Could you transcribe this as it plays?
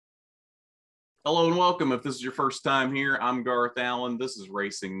Hello and welcome. If this is your first time here, I'm Garth Allen. This is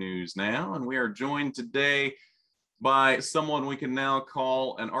Racing News Now, and we are joined today by someone we can now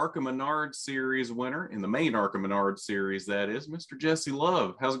call an ARCA Menard Series winner in the main ARCA Menard Series, that is, Mr. Jesse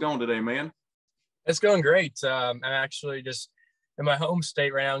Love. How's it going today, man? It's going great. I'm actually just in my home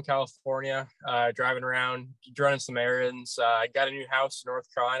state right now in California, driving around, running some errands. I got a new house in North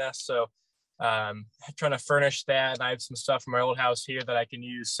Carolina, so trying to furnish that. And I have some stuff from my old house here that I can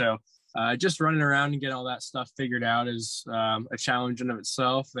use. So just running around and getting all that stuff figured out is a challenge in of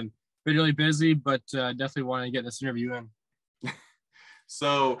itself. And been really busy, but definitely wanting to get this interview in.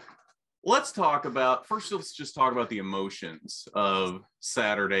 So let's talk about, first, let's just talk about the emotions of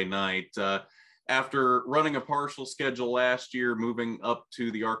Saturday night. After running a partial schedule last year, moving up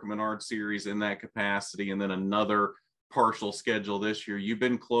to the ARCA Menard Series in that capacity, and then another partial schedule this year, you've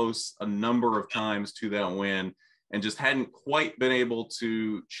been close a number of times to that win and just hadn't quite been able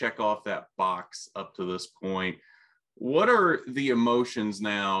to check off that box up to this point. What are the emotions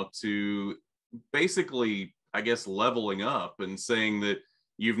now to basically, I guess, leveling up and saying that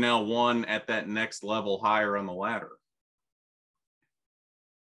you've now won at that next level higher on the ladder?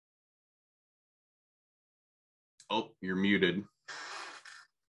 Oh, you're muted.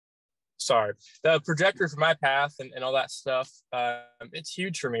 Sorry. The projector for my path and all that stuff, it's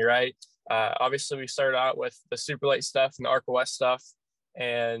huge for me, right? Obviously, we started out with the Super Late stuff and the ARCA West stuff,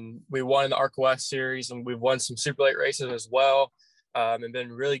 and we won the ARCA West series, and we've won some Super Late races as well, and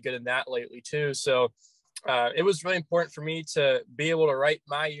been really good in that lately too. So it was really important for me to be able to write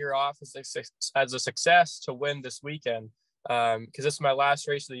my year off as a success to win this weekend, because this is my last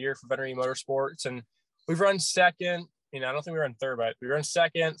race of the year for Veterinary Motorsports, and we've run second. I don't think we run third, but we run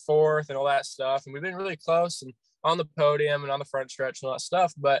second, fourth, and all that stuff. And we've been really close and on the podium and on the front stretch and all that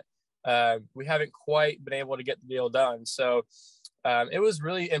stuff, but we haven't quite been able to get the deal done. So it was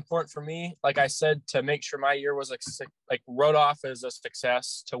really important for me, like I said, to make sure my year was like wrote off as a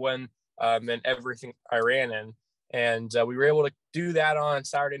success to win in everything I ran in. And we were able to do that on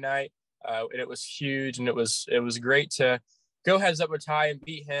Saturday night. And it was huge, and it was great to go heads up with Ty and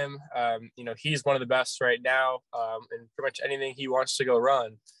beat him. He's one of the best right now, and pretty much anything he wants to go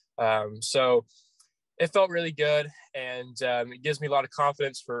run. So it felt really good, and it gives me a lot of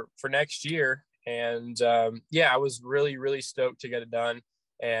confidence for next year. And I was really, really stoked to get it done.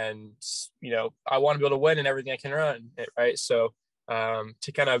 And, I want to be able to win in everything I can run, right? So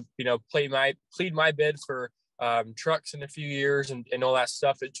to kind of, plead my bid for trucks in a few years and all that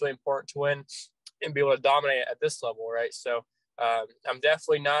stuff, it's really important to win and be able to dominate at this level, right? So I'm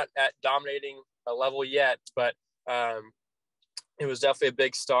definitely not at dominating a level yet, but it was definitely a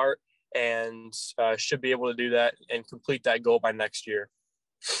big start, and should be able to do that and complete that goal by next year.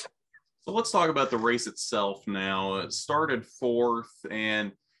 So let's talk about the race itself now. It started fourth,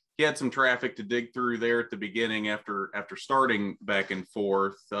 and he had some traffic to dig through there at the beginning after starting back and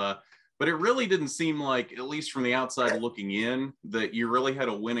forth. But it really didn't seem like, at least from the outside looking in, that you really had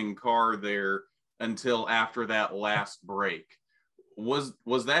a winning car there until after that last break. Was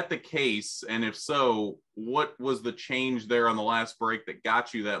that the case? And if so, what was the change there on the last break that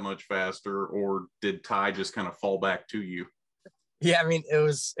got you that much faster, or did Ty just kind of fall back to you? Yeah, I mean,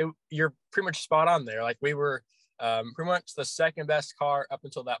 you're pretty much spot on there. Like, we were pretty much the second best car up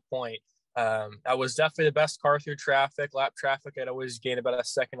until that point. I was definitely the best car through traffic, lap traffic. I'd always gain about a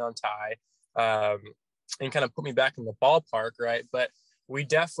second on Ty, and kind of put me back in the ballpark, right? But we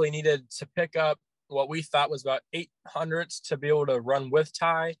definitely needed to pick up what we thought was about 800ths to be able to run with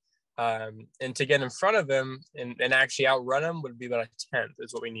Ty, and to get in front of him and actually outrun him would be about a 10th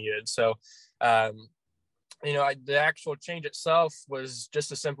is what we needed. So, the actual change itself was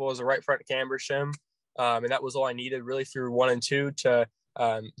just as simple as a right front camber shim. And that was all I needed really through 1 and 2 to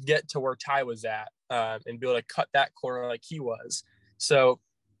get to where Ty was at, and be able to cut that corner like he was. So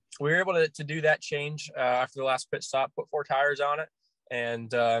we were able to do that change after the last pit stop, put 4 tires on it.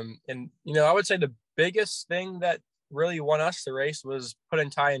 And I would say the biggest thing that really won us the race was putting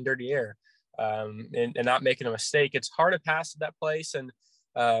Ty in dirty air, and not making a mistake. It's hard to pass at that place. And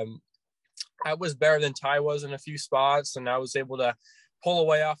I was better than Ty was in a few spots, and I was able to pull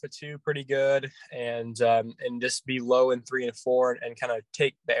away off of 2 pretty good, and just be low in 3 and 4 and kind of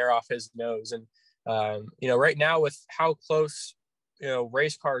take the air off his nose. And, right now with how close,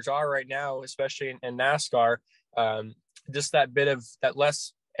 race cars are right now, especially in NASCAR, just that bit of that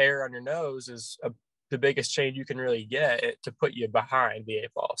less air on your nose is the biggest change you can really get to put you behind the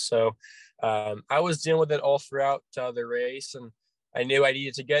 8 ball. So I was dealing with it all throughout the race, and I knew I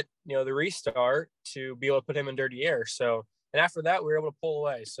needed to get, the restart to be able to put him in dirty air. So, and after that, we were able to pull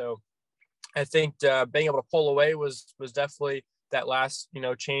away. So I think being able to pull away was definitely that last,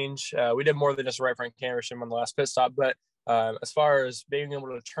 change. We did more than just right front camber shim on the last pit stop, but as far as being able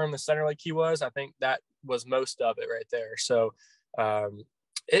to turn the center like he was, I think that was most of it right there. So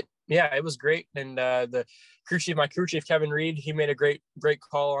it was great. And my crew chief, Kevin Reed, he made a great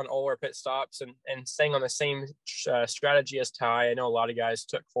call on all our pit stops and staying on the same strategy as Ty. I know a lot of guys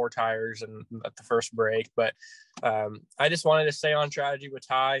took 4 tires and at the first break, but I just wanted to stay on strategy with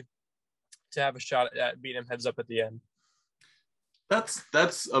Ty to have a shot at beating him heads up at the end.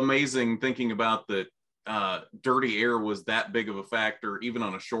 That's amazing, thinking about that. Dirty air was that big of a factor even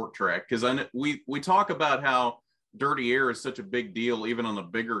on a short track, because we talk about how dirty air is such a big deal even on the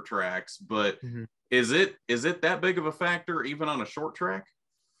bigger tracks, but is it that big of a factor even on a short track?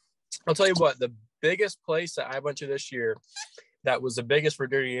 I'll tell you what, the biggest place that I went to this year that was the biggest for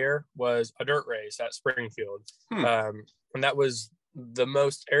dirty air was a dirt race at Springfield. And that was the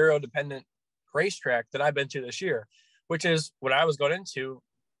most aero dependent racetrack that I've been to this year, which is what I was going into,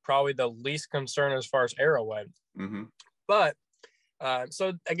 probably the least concern as far as aero went. But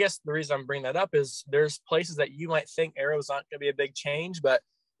so I guess the reason I'm bringing that up is there's places that you might think aero is not going to be a big change, but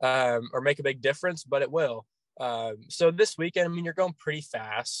or make a big difference, but it will. So this weekend, I mean, you're going pretty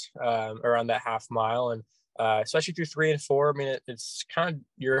fast around that half mile, and especially through 3 and 4. I mean, it's kind of,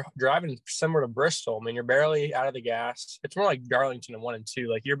 you're driving similar to Bristol. I mean, you're barely out of the gas. It's more like Darlington in 1 and 2.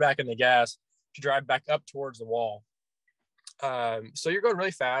 Like, you're back in the gas to drive back up towards the wall. So you're going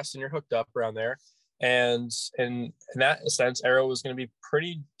really fast and you're hooked up around there. And in that sense, aero was going to be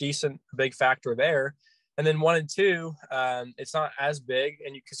pretty decent, big factor there. And then 1 and 2, it's not as big,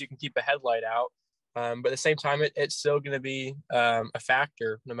 and because you can keep a headlight out. But at the same time, it's still going to be a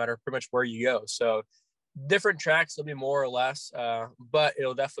factor no matter pretty much where you go. So different tracks will be more or less, but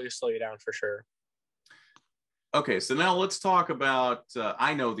it'll definitely slow you down for sure. Okay, so now let's talk about,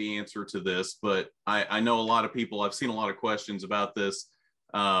 I know the answer to this, but I know a lot of people, I've seen a lot of questions about this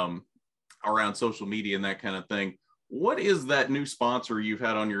around social media and that kind of thing. What is that new sponsor you've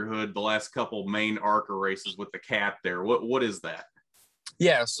had on your hood the last couple main ARCA races with the cap there? What is that?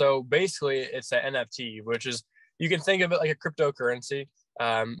 Yeah, so basically it's an NFT, which is, you can think of it like a cryptocurrency,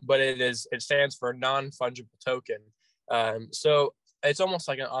 but it stands for non-fungible token. So it's almost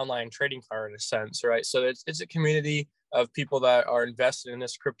like an online trading card in a sense, right? So it's a community of people that are invested in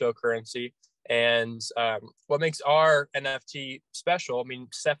this cryptocurrency. And what makes our NFT special, I mean,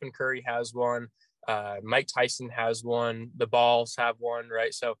 Stephen Curry has one, Mike Tyson has one, the Balls have one,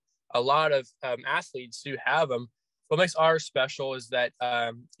 right? So a lot of athletes do have them. What makes ours special is that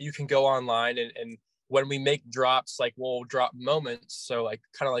you can go online and when we make drops, like we'll drop moments. So like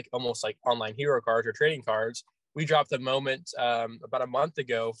kind of like almost like online hero cards or trading cards. We dropped a moment about a month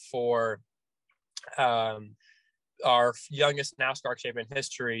ago for our youngest NASCAR champion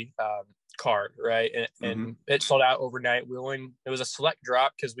history card, right? And it sold out overnight. It was a select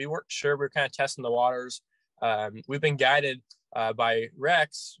drop because we weren't sure. We were kind of testing the waters. We've been guided by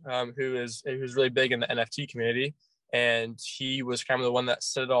Rex, who's really big in the NFT community. And he was kind of the one that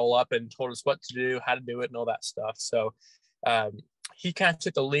set it all up and told us what to do, how to do it, and all that stuff. So he kind of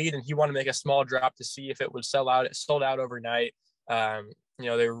took the lead, and he wanted to make a small drop to see if it would sell out. It sold out overnight. They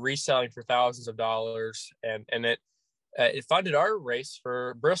were reselling for thousands of dollars, and it funded our race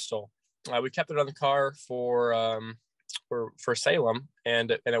for Bristol. We kept it on the car for Salem, and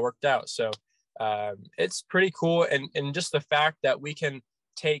it worked out. So it's pretty cool, and just the fact that we can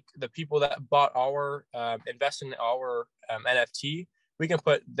take the people that bought our invest in our NFT, we can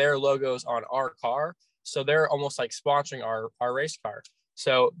put their logos on our car. So they're almost like sponsoring our race car.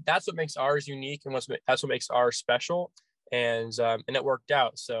 So that's what makes ours unique, and that's what makes ours special. And it worked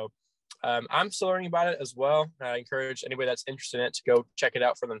out. So I'm still learning about it as well. I encourage anybody that's interested in it to go check it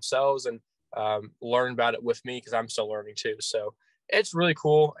out for themselves and learn about it with me, because I'm still learning too. So it's really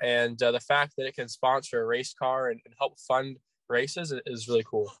cool. And the fact that it can sponsor a race car and help fund races is really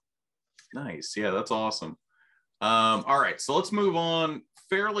cool. Nice. Yeah, that's awesome. All right, so let's move on.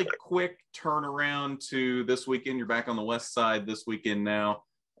 Fairly quick turnaround to this weekend. You're back on the west side this weekend now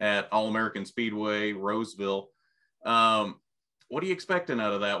at All-American Speedway, Roseville. What are you expecting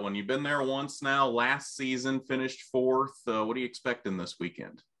out of that one? You've been there once now. Last season, finished 4th. What are you expecting this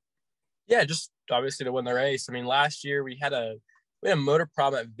weekend? Yeah, just obviously to win the race. I mean, last year we had a motor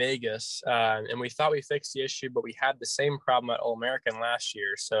problem at Vegas, and we thought we fixed the issue, but we had the same problem at All-American last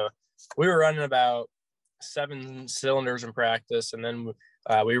year. So we were running about 7 cylinders in practice, and then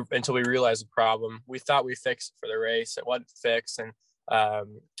until we realized the problem. We thought we fixed it for the race. It wasn't fixed, and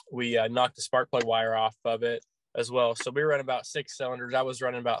we knocked the spark plug wire off of it as well. So we were running about 6 cylinders. I was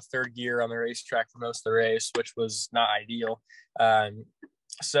running about 3rd gear on the racetrack for most of the race, which was not ideal.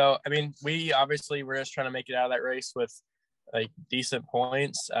 So, I mean, we obviously were just trying to make it out of that race with like decent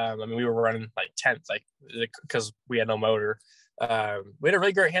points. I mean, we were running like 10th, like because we had no motor. We had a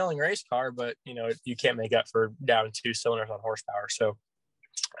really great handling race car, but you know, you can't make up for down 2 cylinders on horsepower. So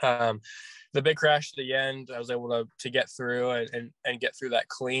the big crash at the end, I was able to get through and get through that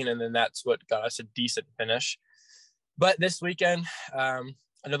clean, and then that's what got us a decent finish. But this weekend,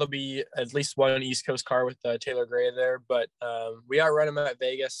 I know there'll be at least one East Coast car with Taylor Gray there, but we outrun him at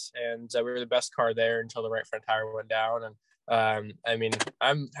Vegas, and we were the best car there until the right front tire went down. And I mean,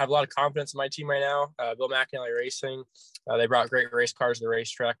 I have a lot of confidence in my team right now. Bill McAnally Racing, they brought great race cars to the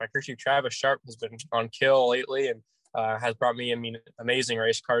racetrack. My crew chief Travis Sharp has been on kill lately, and has brought me, I mean, amazing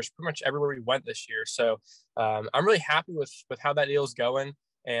race cars pretty much everywhere we went this year. So I'm really happy with how that deal is going.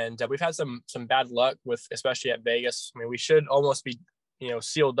 And we've had some bad luck with, especially at Vegas. I mean, we should almost be, you know,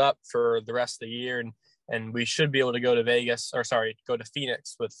 sealed up for the rest of the year, and we should be able to go to go to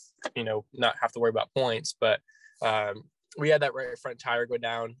Phoenix with, you know, not have to worry about points. But we had that right front tire go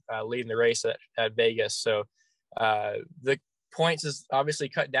down leading the race at Vegas. So the points is obviously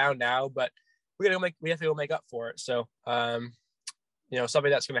cut down now, but we have to go make up for it. So you know,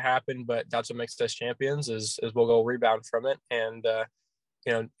 something that's going to happen, but that's what makes us champions is we'll go rebound from it, and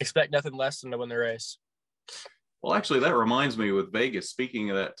you know, expect nothing less than to win the race. Well, actually, that reminds me with Vegas,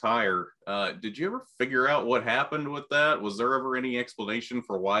 speaking of that tire, did you ever figure out what happened with that? Was there ever any explanation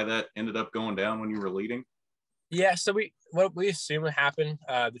for why that ended up going down when you were leading? Yeah, so what we assume would happen,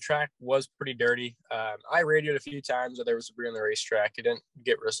 the track was pretty dirty. I radioed a few times that there was debris on the racetrack. It didn't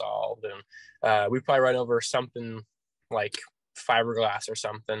get resolved, and we probably ran over something like fiberglass or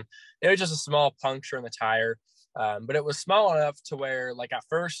something. It was just a small puncture in the tire. But it was small enough to where, like, at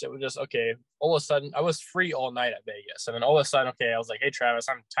first it was just, okay, all of a sudden I was free all night at Vegas. And then all of a sudden, okay, I was like, hey, Travis,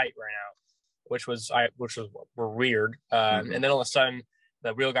 I'm tight right now, which was weird. And then all of a sudden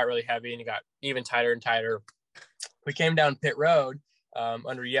the wheel got really heavy and it got even tighter and tighter. We came down pit road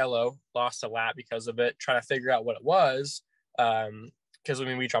under yellow, lost a lap because of it, trying to figure out what it was. Cause I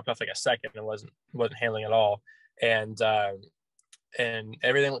mean, we dropped off like a second and wasn't handling at all. And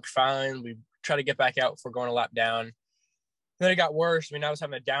everything looked fine. We try to get back out before going a lap down. And then it got worse. I mean, I was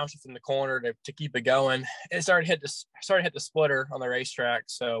having a downshift in the corner to keep it going. It started hit the splitter on the racetrack.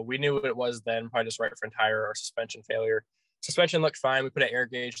 So we knew what it was then, probably just right front tire or suspension failure. Suspension looked fine. We put an air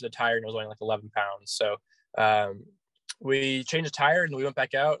gauge to the tire and it was only like 11 pounds. So we changed the tire and we went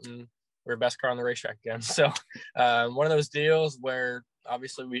back out and we were best car on the racetrack again. So one of those deals where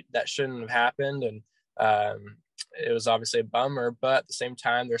obviously that shouldn't have happened. And it was obviously a bummer, but at the same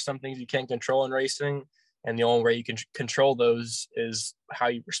time, there's some things you can't control in racing, and the only way you can control those is how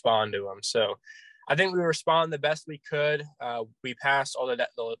you respond to them. So I think we responded the best we could. We passed all the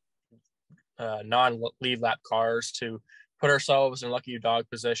non-lead lap cars to put ourselves in lucky dog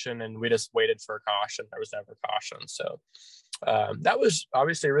position, and we just waited for a caution. There was never a caution. So that was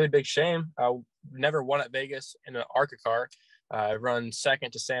obviously a really big shame. I never won at Vegas in an ARCA car. I run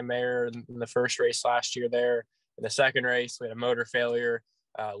second to Sam Mayer in the first race last year there. In the second race, we had a motor failure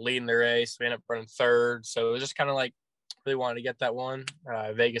leading the race. We ended up running third. So it was just kind of like really wanted to get that one.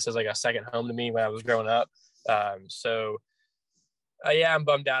 Vegas is like a second home to me when I was growing up. Yeah, I'm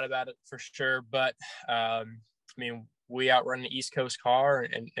bummed out about it for sure. But, I mean, we outrun the East Coast car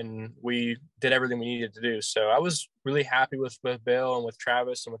and we did everything we needed to do. So I was really happy with Bill and with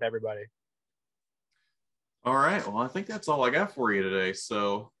Travis and with everybody. All right. Well, I think that's all I got for you today.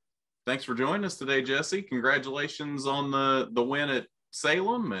 So thanks for joining us today, Jesse. Congratulations on the win at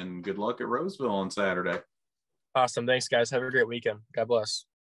Salem, and good luck at Roseville on Saturday. Awesome. Thanks, guys. Have a great weekend. God bless.